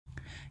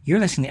You're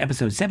listening to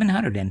episode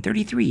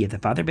 733 of the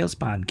Father Bills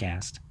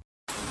Podcast.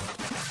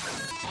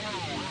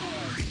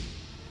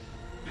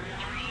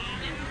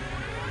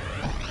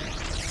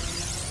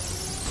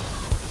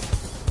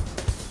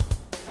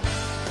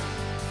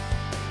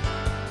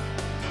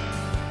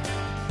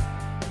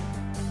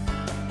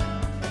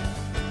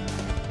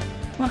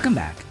 Welcome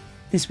back.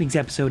 This week's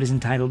episode is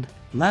entitled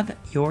Love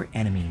Your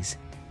Enemies,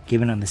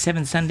 given on the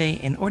seventh Sunday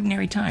in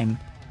Ordinary Time,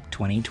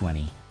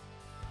 2020.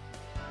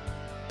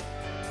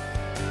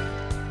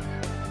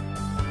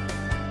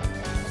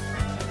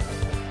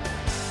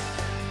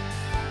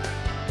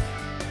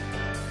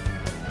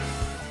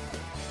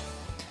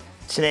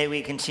 Today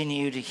we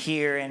continue to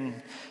hear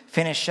and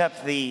finish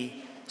up the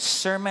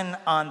Sermon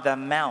on the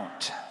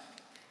Mount,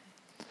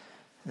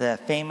 the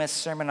famous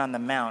Sermon on the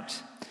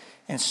Mount.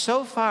 And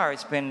so far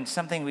it's been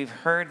something we've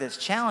heard that's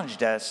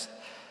challenged us,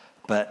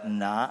 but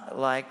not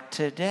like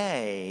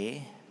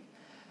today.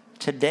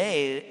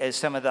 Today is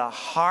some of the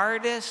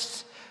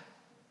hardest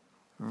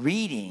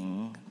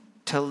reading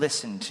to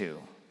listen to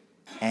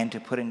and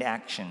to put into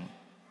action.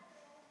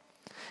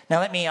 Now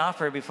let me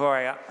offer, before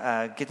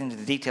I get into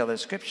the detail of the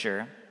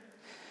scripture,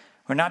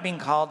 we're not being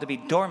called to be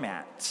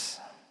doormats.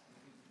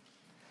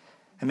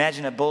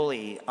 Imagine a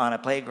bully on a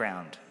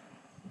playground.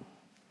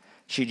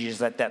 Should you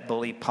just let that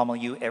bully pummel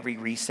you every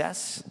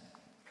recess?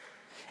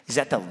 Is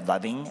that the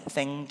loving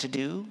thing to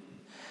do?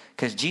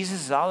 Because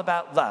Jesus is all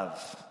about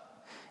love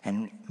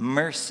and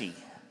mercy.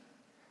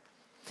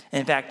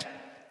 In fact,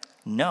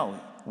 no,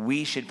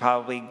 we should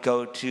probably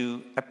go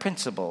to a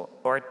principal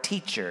or a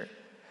teacher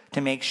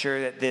to make sure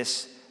that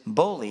this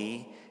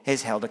bully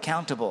is held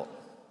accountable.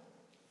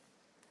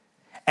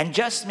 And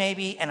just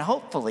maybe and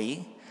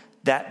hopefully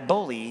that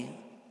bully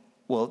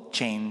will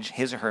change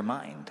his or her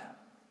mind.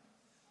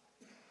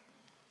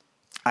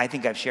 I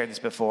think I've shared this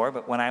before,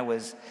 but when I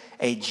was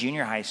a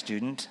junior high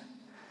student,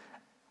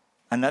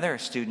 another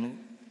student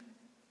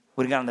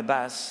would get on the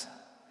bus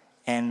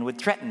and would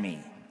threaten me.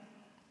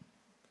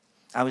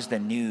 I was the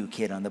new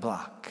kid on the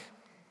block.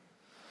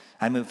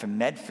 I moved from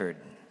Medford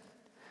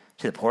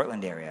to the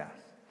Portland area.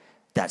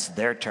 That's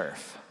their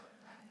turf,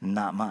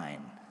 not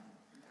mine.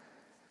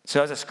 So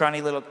I was a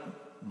scrawny little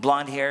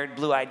blonde-haired,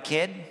 blue-eyed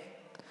kid,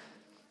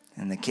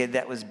 and the kid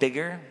that was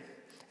bigger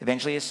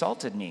eventually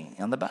assaulted me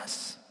on the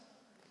bus.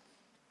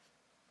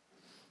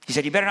 He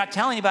said, "You better not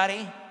tell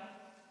anybody."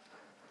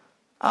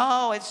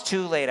 "Oh, it's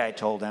too late," I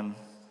told him.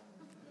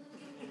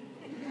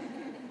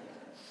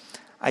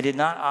 I did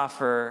not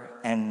offer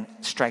and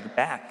strike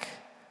back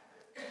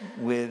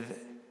with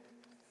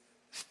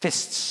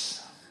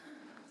fists.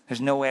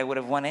 There's no way I would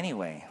have won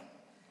anyway.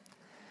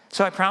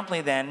 So I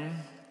promptly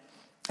then,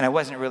 and I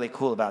wasn't really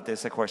cool about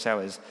this, of course I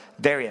was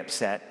very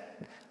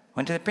upset,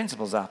 went to the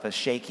principal's office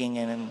shaking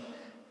and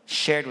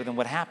shared with him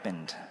what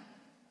happened.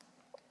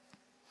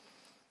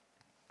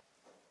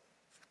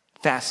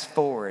 Fast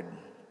forward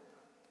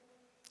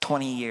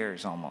 20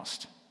 years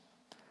almost.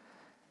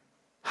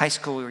 High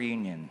school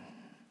reunion.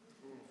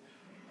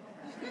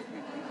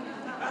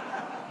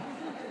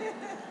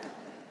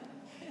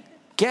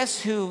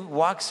 Guess who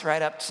walks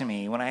right up to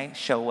me when I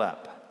show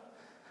up?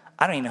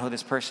 I don't even know who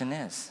this person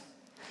is.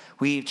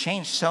 We've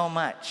changed so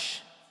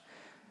much.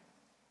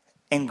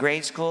 In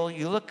grade school,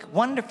 you look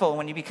wonderful.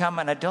 When you become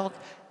an adult,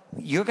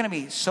 you're going to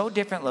be so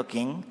different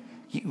looking,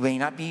 you may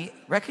not be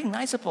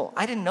recognizable.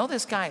 I didn't know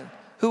this guy.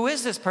 Who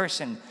is this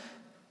person?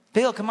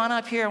 "Bill, come on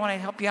up here. I want to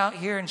help you out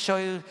here and show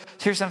you.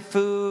 Here's some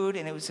food."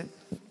 And it was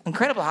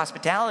incredible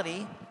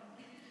hospitality.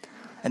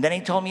 And then he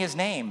told me his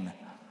name.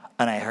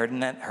 And I had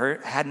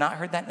not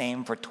heard that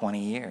name for 20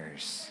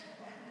 years.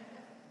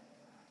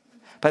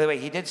 By the way,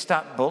 he did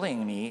stop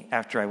bullying me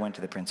after I went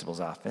to the principal's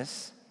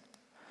office.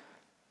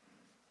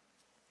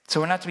 So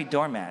we're not to be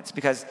doormats,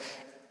 because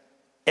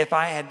if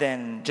I had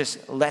then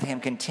just let him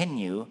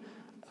continue,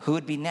 who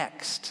would be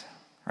next,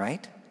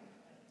 right?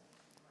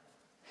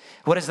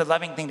 What is the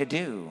loving thing to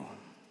do?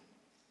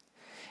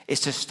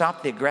 Is to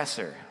stop the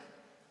aggressor.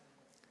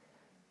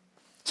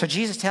 So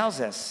Jesus tells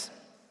us,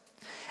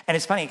 and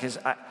it's funny because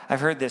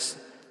I've heard this,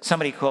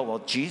 somebody quote, "Well,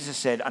 Jesus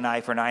said an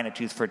eye for an eye and a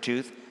tooth for a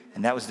tooth,"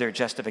 and that was their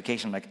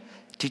justification. I'm like,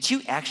 did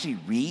you actually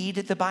read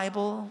the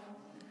Bible?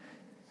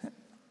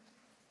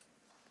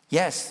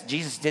 Yes,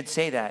 Jesus did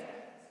say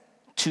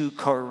that, to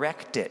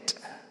correct it.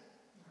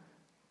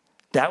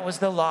 That was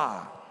the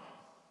law.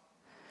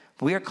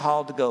 We are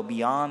called to go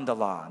beyond the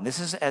law. And this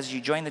is as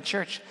you join the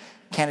church,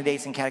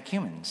 candidates and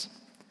catechumens.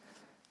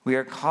 We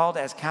are called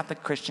as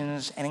Catholic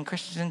Christians and in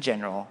Christians in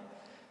general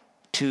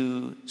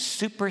to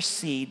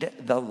supersede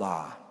the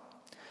law,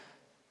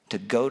 to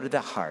go to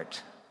the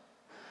heart,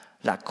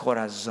 la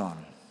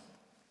corazón.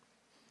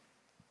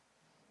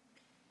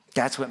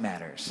 That's what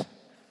matters.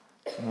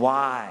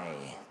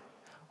 Why?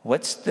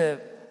 What's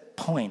the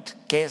point?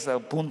 ¿Qué es el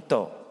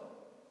punto?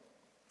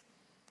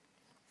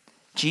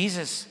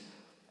 Jesus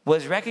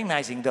was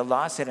recognizing the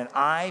law said an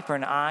eye for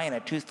an eye and a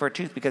tooth for a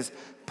tooth, because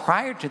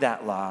prior to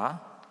that law,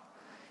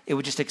 it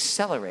would just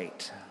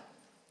accelerate.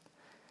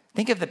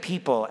 Think of the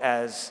people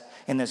as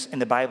in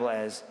the Bible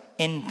as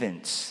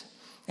infants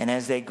And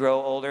as they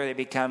grow older, they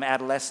become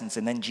adolescents,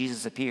 and then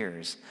Jesus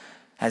appears.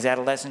 As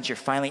adolescents, you're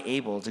finally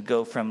able to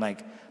go from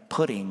like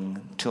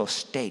pudding to a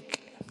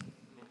steak.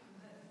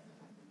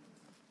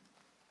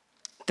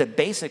 The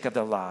basic of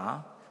the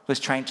law was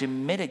trying to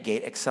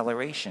mitigate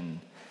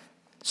acceleration.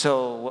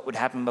 So what would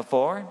happen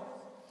before?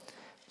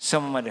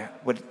 Someone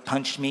would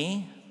punch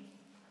me,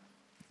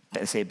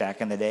 let's say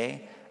back in the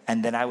day,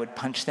 and then I would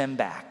punch them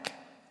back.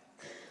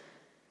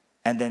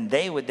 And then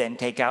they would then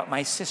take out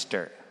my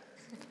sister.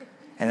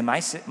 And then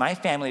my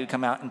family would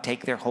come out and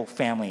take their whole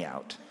family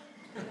out.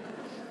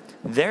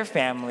 Their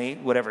family,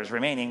 whatever's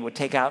remaining, would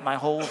take out my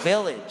whole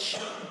village.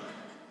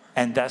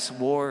 And thus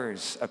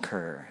wars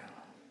occur.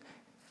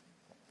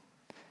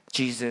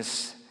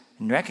 Jesus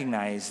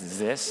recognizes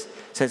this,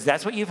 says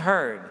that's what you've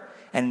heard.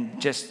 And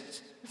just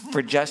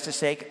for justice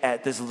sake,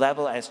 at this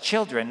level as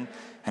children,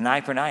 an eye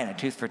for an eye and a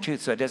tooth for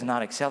tooth, so it does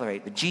not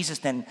accelerate. But Jesus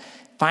then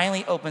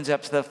finally opens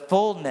up to the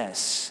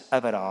fullness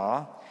of it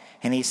all.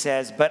 And he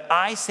says, but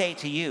I say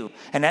to you.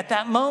 And at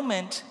that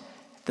moment,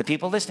 the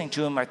people listening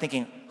to him are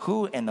thinking,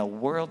 who in the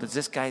world does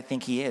this guy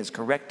think he is,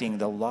 correcting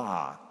the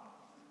law?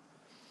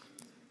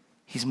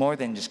 He's more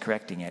than just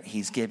correcting it.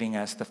 He's giving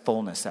us the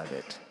fullness of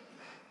it.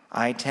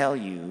 I tell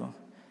you,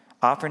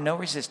 offer no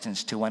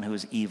resistance to one who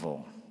is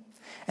evil.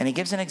 And he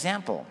gives an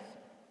example.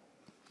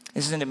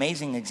 This is an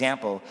amazing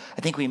example. I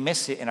think we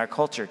miss it in our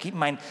culture. Keep in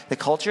mind, the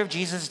culture of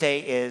Jesus'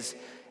 day is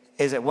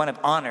one of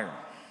honor.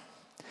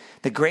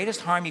 The greatest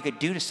harm you could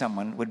do to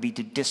someone would be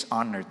to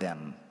dishonor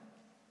them.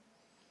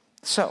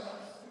 So,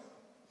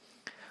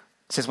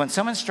 it says, when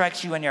someone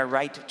strikes you on your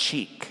right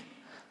cheek.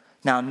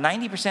 Now,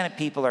 90% of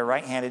people are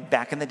right-handed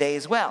back in the day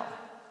as well.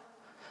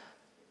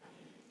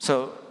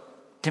 So,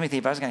 Timothy,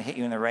 if I was going to hit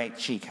you in the right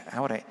cheek,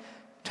 how would I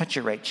touch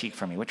your right cheek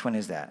for me? Which one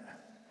is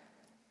that?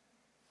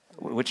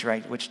 Which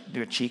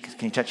your cheek?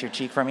 Can you touch your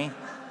cheek for me?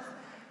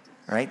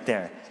 Right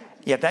there.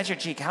 Yeah, if that's your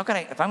cheek,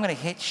 if I'm going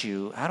to hit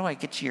you, how do I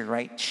get to your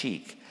right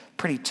cheek?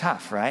 Pretty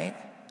tough, right?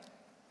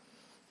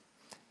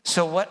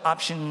 So what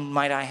option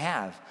might I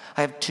have?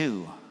 I have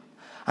two.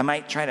 I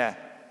might try to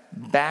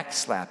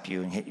backslap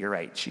you and hit your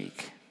right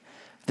cheek.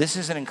 This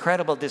is an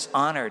incredible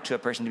dishonor to a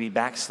person to be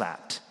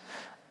backslapped.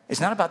 It's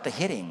not about the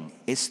hitting,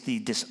 it's the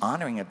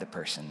dishonoring of the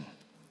person.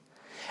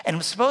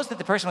 And suppose that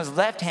the person was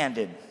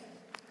left-handed.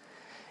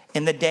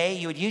 In the day,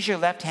 you would use your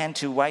left hand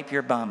to wipe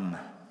your bum.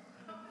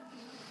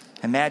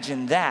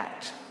 Imagine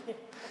that.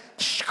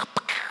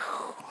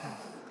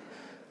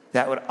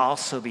 That would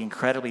also be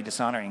incredibly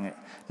dishonoring.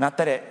 Not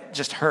that it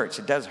just hurts,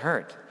 it does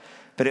hurt,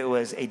 but it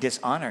was a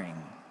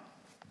dishonoring.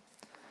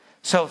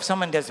 So if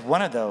someone does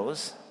one of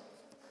those,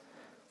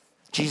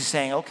 Jesus is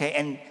saying, okay,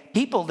 and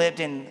people lived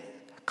in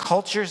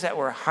cultures that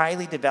were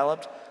highly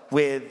developed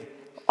with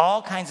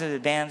all kinds of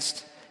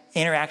advanced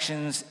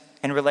interactions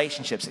and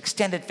relationships,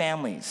 extended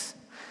families.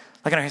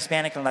 Like in our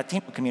Hispanic and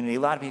Latino community,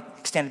 a lot of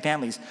extended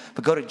families.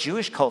 But go to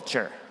Jewish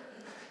culture,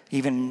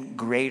 even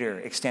greater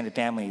extended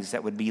families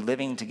that would be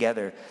living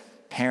together.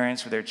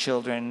 Parents with their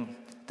children,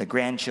 the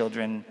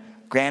grandchildren,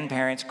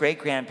 grandparents,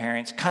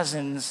 great-grandparents,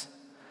 cousins,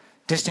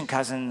 distant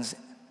cousins.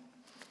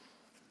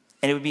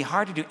 And it would be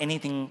hard to do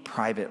anything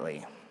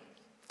privately.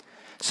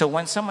 So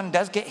when someone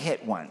does get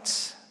hit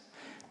once,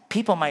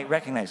 people might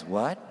recognize,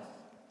 what?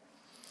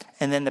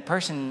 And then the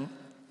person,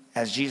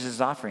 as Jesus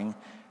is offering,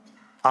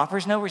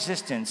 offers no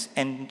resistance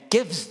and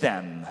gives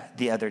them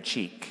the other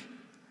cheek.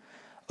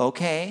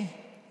 Okay,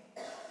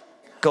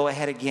 go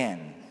ahead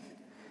again.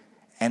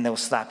 And they'll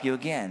slap you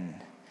again.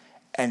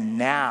 And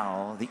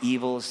now the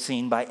evil is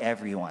seen by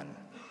everyone.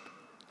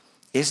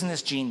 Isn't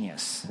this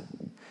genius?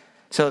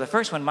 So the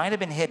first one might have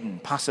been hidden,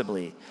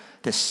 possibly.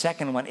 The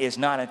second one is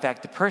not. In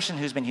fact, the person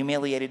who's been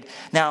humiliated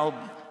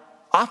now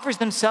offers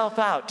themselves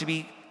out to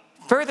be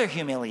further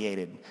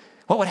humiliated.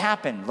 What would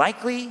happen?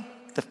 Likely,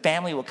 the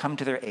family will come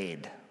to their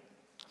aid.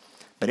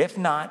 But if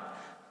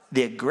not,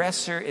 the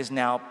aggressor is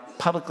now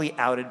publicly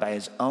outed by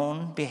his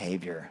own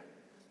behavior.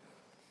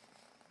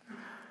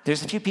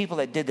 There's a few people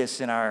that did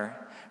this in our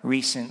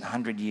recent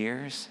 100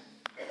 years.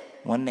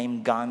 One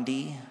named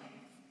Gandhi.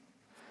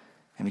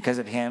 And because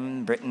of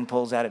him, Britain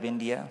pulls out of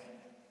India.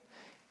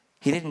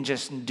 He didn't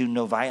just do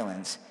no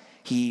violence.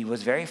 He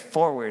was very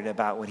forward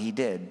about what he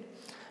did.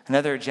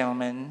 Another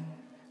gentleman,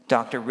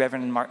 Dr.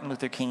 Reverend Martin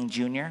Luther King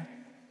Jr.,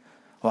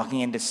 walking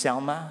into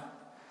Selma,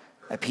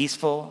 a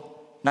peaceful,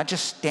 not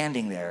just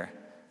standing there,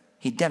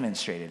 he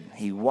demonstrated.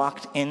 He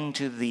walked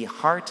into the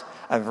heart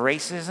of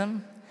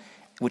racism,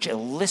 which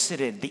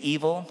elicited the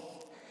evil,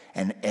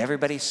 and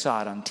everybody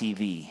saw it on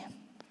TV.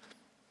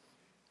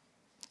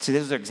 See,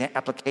 those are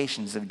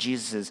applications of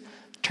Jesus'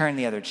 turn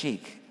the other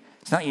cheek.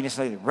 It's not you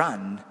necessarily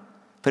run,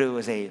 but it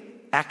was an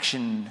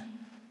action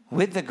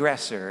with the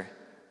aggressor,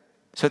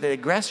 so the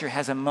aggressor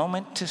has a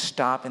moment to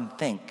stop and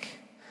think,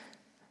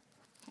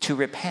 to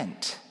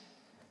repent.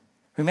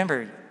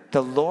 Remember,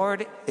 the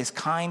Lord is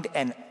kind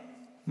and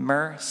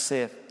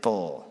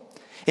merciful.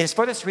 It is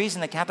for this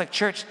reason the Catholic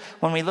Church,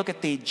 when we look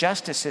at the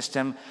justice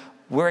system,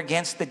 we're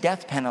against the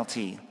death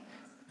penalty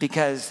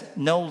because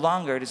no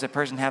longer does a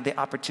person have the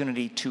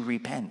opportunity to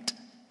repent.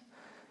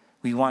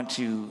 We want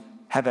to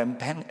have a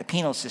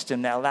penal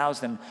system that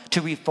allows them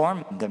to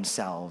reform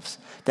themselves.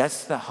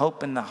 That's the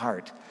hope in the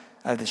heart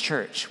of the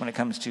church when it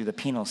comes to the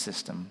penal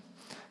system,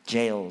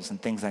 jails and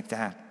things like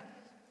that.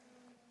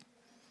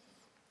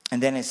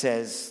 And then it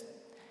says,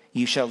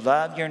 you shall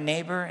love your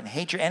neighbor and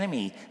hate your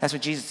enemy. That's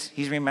what Jesus,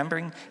 he's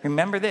remembering.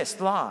 Remember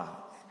this law.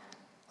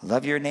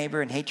 Love your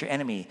neighbor and hate your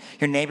enemy.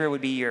 Your neighbor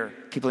would be your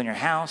people in your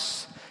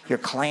house, your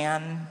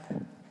clan,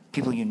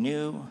 people you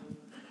knew.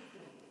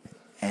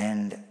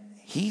 And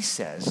he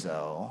says,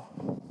 though,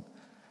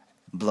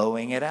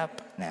 blowing it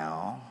up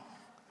now,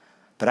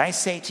 but I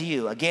say to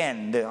you,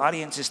 again, the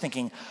audience is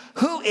thinking,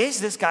 who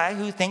is this guy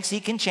who thinks he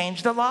can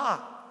change the law?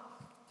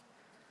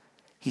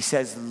 He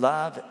says,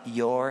 love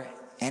your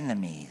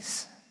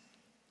enemies.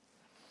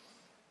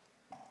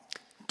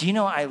 Do you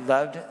know I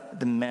loved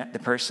the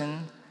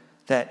person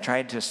that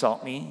tried to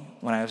assault me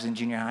when I was in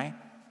junior high?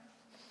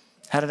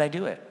 How did I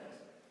do it?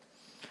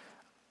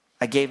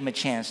 I gave him a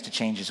chance to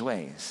change his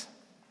ways.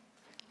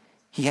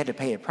 He had to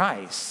pay a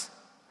price,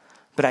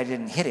 but I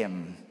didn't hit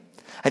him.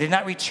 I did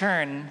not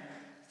return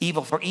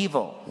evil for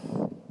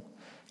evil.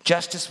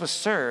 Justice was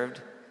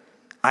served.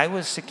 I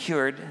was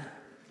secured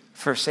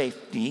for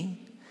safety,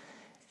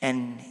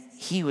 and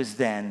he was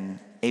then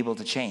able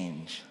to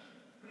change.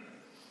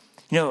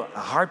 You know, a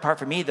hard part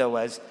for me, though,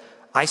 was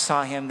I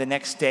saw him the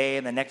next day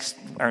and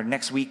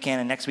next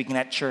weekend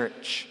at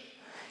church.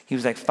 He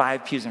was like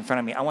 5 pews in front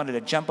of me. I wanted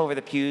to jump over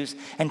the pews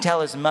and tell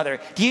his mother,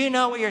 do you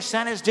know what your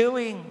son is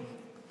doing?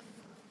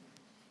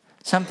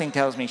 Something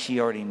tells me she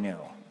already knew,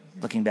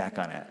 looking back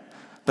on it.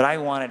 But I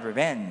wanted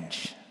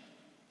revenge.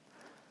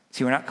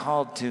 See, we're not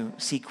called to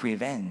seek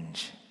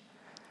revenge.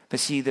 But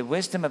see, the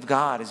wisdom of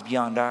God is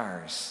beyond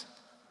ours.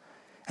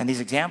 And these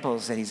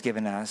examples that he's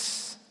given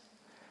us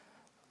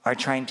are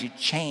trying to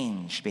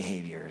change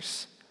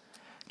behaviors,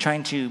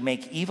 trying to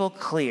make evil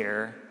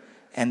clear,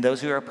 and those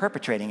who are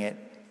perpetrating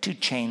it to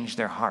change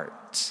their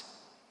hearts.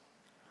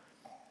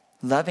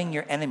 Loving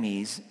your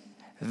enemies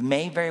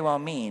may very well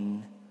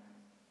mean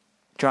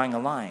drawing a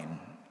line.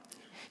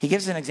 He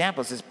gives an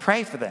example. He says,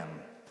 pray for them.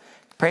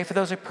 Pray for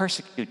those who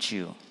persecute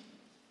you.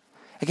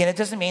 Again, it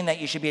doesn't mean that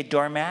you should be a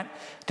doormat.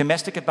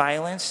 Domestic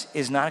violence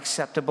is not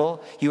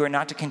acceptable. You are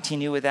not to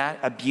continue with that.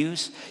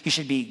 Abuse, you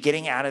should be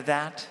getting out of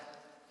that.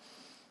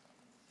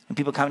 When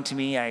people come to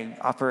me, I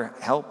offer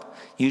help.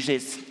 Usually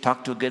it's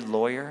talk to a good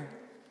lawyer.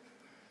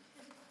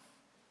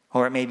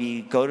 Or it may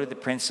be go to the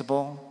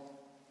principal.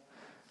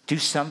 Do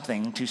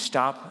something to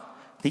stop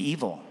the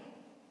evil.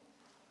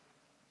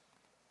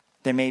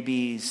 There may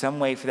be some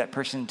way for that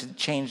person to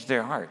change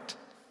their heart.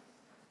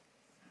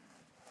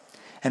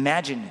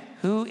 Imagine,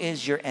 who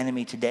is your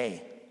enemy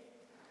today?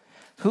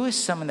 Who is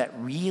someone that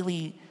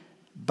really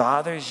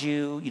bothers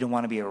you, you don't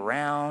want to be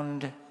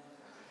around?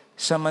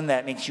 Someone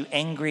that makes you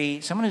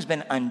angry? Someone who's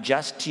been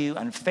unjust to you,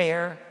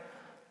 unfair,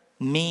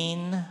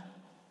 mean,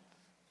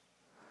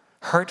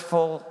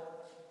 hurtful,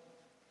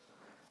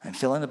 and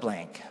fill in the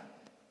blank.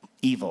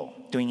 Evil,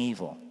 doing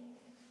evil.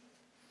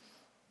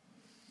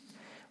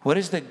 What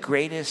is the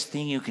greatest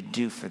thing you could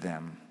do for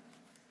them?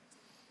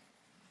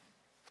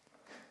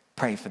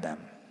 Pray for them.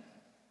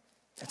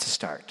 That's a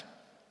start.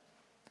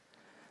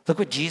 Look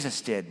what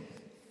Jesus did.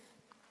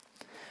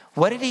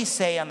 What did he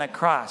say on the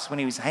cross when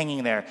he was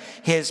hanging there?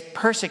 His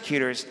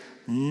persecutors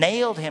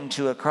nailed him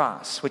to a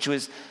cross, which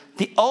was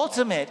the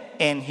ultimate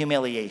in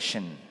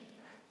humiliation.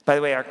 By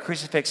the way, our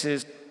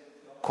crucifixes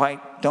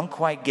don't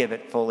quite give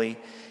it fully.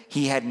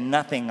 He had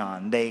nothing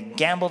on. They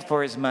gambled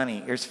for his money,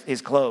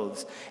 his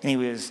clothes, and he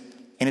was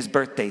in his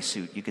birthday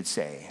suit, you could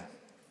say.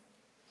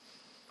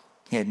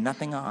 He had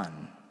nothing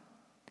on.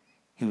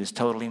 He was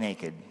totally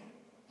naked.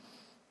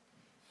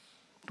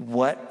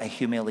 What a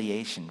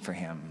humiliation for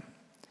him.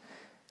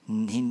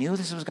 He knew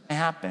this was going to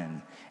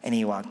happen, and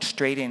he walked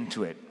straight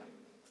into it.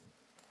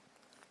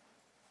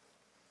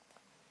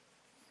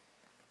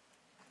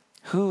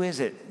 Who is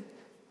it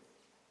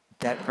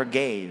that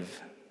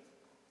forgave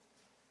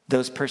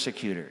those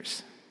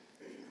persecutors?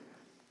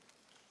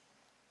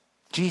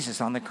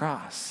 Jesus on the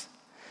cross.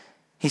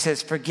 He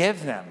says,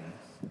 forgive them.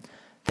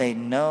 They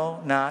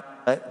know not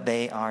what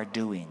they are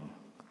doing.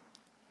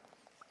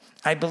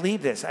 I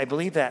believe this. I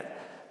believe that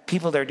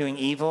people that are doing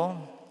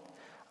evil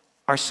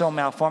are so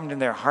malformed in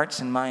their hearts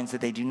and minds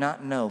that they do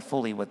not know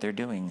fully what they're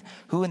doing.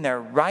 Who in their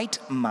right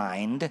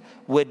mind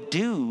would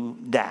do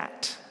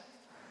that?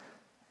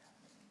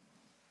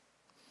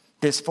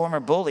 This former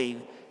bully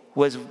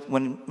was,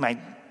 when my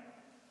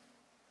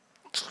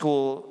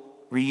school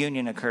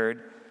reunion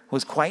occurred,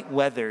 was quite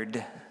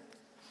weathered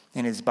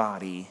in his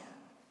body.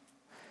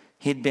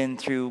 He'd been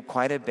through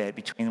quite a bit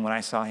between when I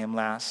saw him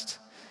last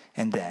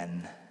and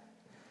then.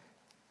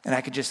 And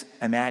I could just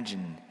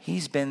imagine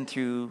he's been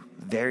through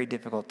very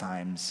difficult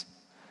times.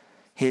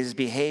 His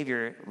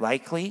behavior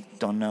likely,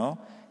 don't know,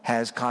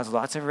 has caused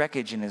lots of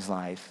wreckage in his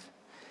life.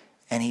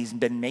 And he's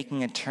been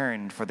making a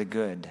turn for the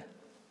good.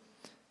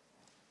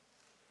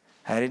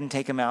 I didn't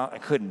take him out. I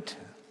couldn't,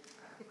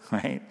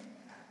 right?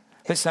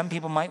 But some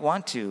people might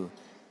want to.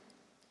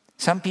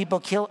 Some people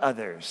kill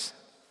others.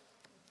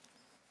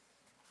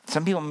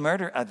 Some people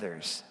murder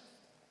others.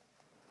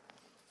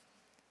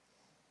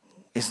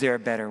 Is there a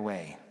better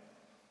way?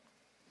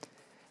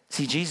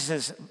 See,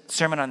 Jesus'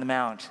 Sermon on the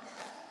Mount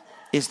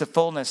is the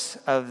fullness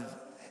of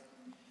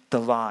the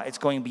law. It's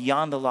going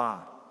beyond the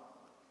law.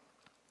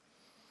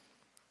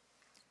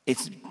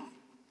 It's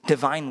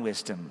divine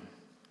wisdom.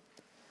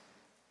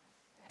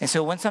 And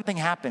so when something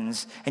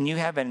happens and you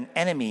have an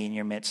enemy in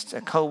your midst,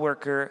 a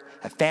coworker,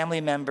 a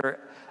family member,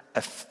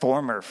 a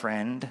former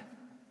friend,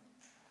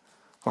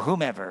 or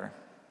whomever,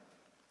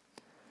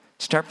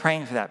 start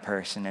praying for that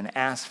person and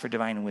ask for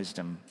divine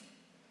wisdom.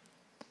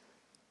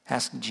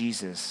 Ask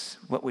Jesus,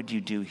 what would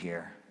you do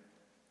here?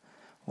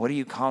 What are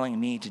you calling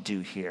me to do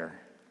here?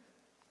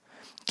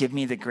 Give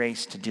me the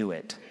grace to do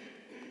it.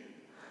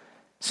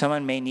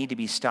 Someone may need to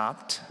be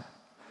stopped.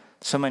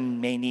 Someone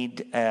may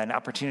need an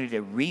opportunity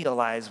to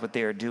realize what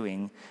they are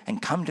doing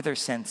and come to their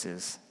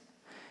senses.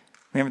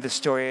 Remember the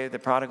story of the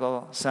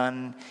prodigal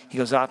son? He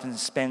goes off and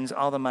spends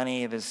all the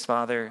money of his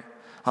father,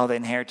 all the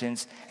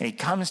inheritance, and he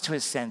comes to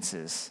his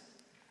senses.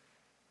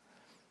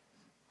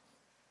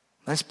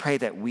 Let's pray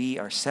that we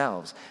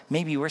ourselves,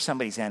 maybe we're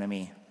somebody's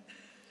enemy,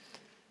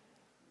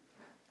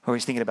 or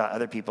he's thinking about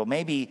other people.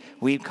 Maybe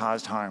we've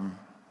caused harm.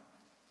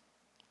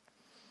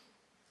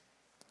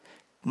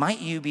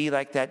 Might you be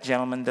like that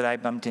gentleman that I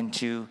bumped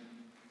into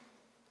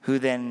who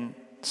then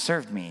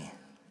served me?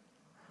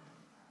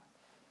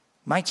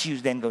 Might you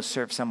then go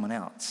serve someone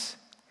else?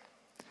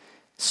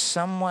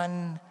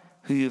 Someone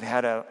who you've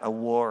had a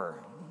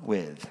war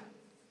with.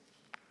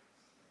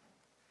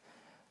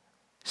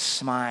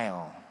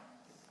 Smile.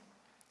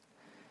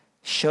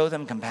 Show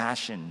them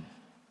compassion.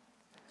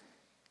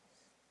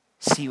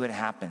 See what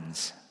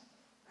happens.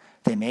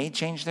 They may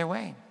change their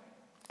way.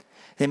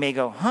 They may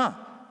go,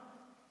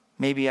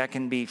 maybe I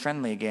can be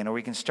friendly again, or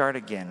we can start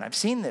again. I've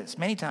seen this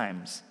many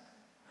times.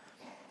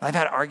 I've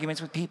had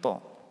arguments with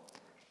people.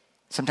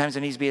 Sometimes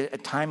there needs to be a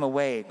time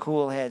away.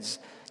 Cool heads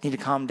need to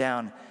calm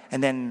down,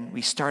 and then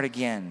we start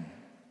again.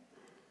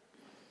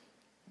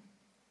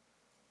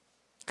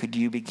 Could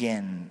you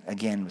begin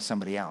again with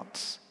somebody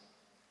else?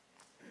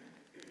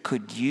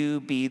 Could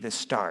you be the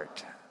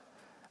start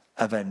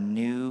of a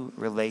new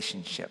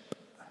relationship?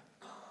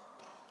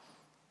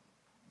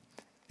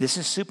 This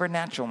is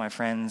supernatural, my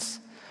friends.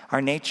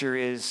 Our nature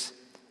is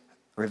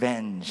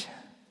revenge.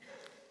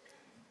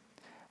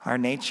 Our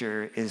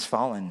nature is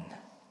fallen.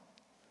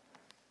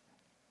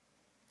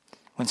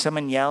 When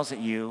someone yells at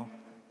you,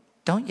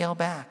 don't yell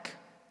back.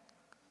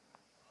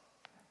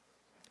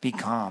 Be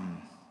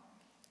calm.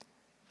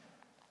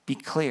 Be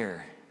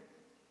clear.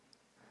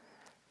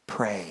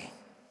 Pray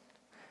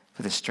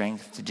for the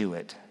strength to do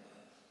it.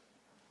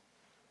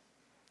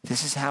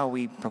 This is how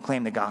we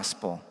proclaim the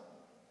gospel.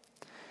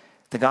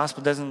 The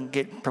gospel doesn't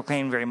get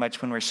proclaimed very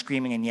much when we're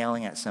screaming and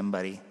yelling at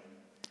somebody.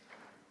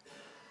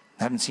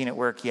 I haven't seen it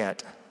work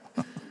yet.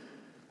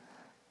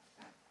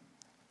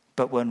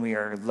 But when we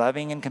are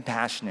loving and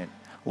compassionate,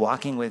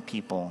 walking with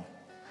people,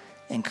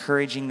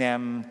 encouraging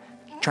them,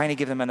 trying to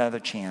give them another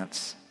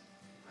chance.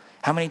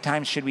 How many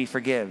times should we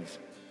forgive?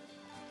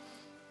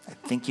 I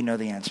think you know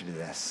the answer to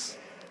this.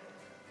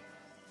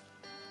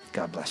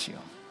 God bless you.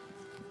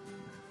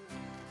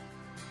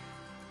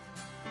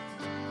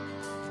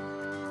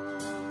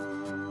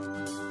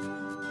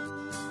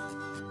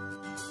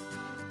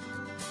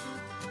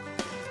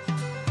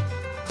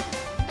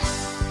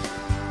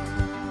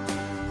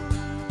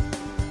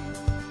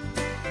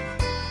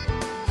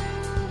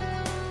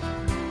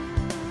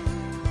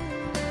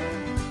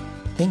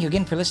 Thank you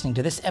again for listening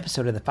to this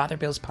episode of the Father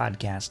Bill's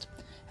podcast.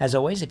 As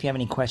always, if you have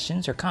any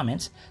questions or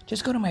comments,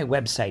 just go to my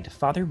website,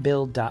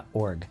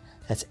 fatherbill.org.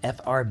 That's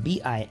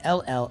FRBILL.org.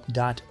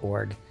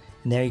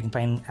 And there you can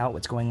find out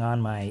what's going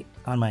on my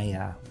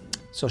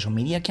social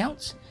media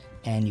accounts,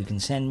 and you can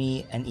send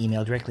me an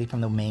email directly from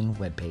the main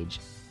webpage.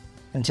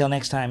 Until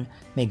next time,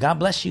 may God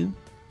bless you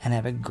and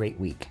have a great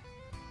week.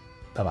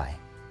 Bye-bye.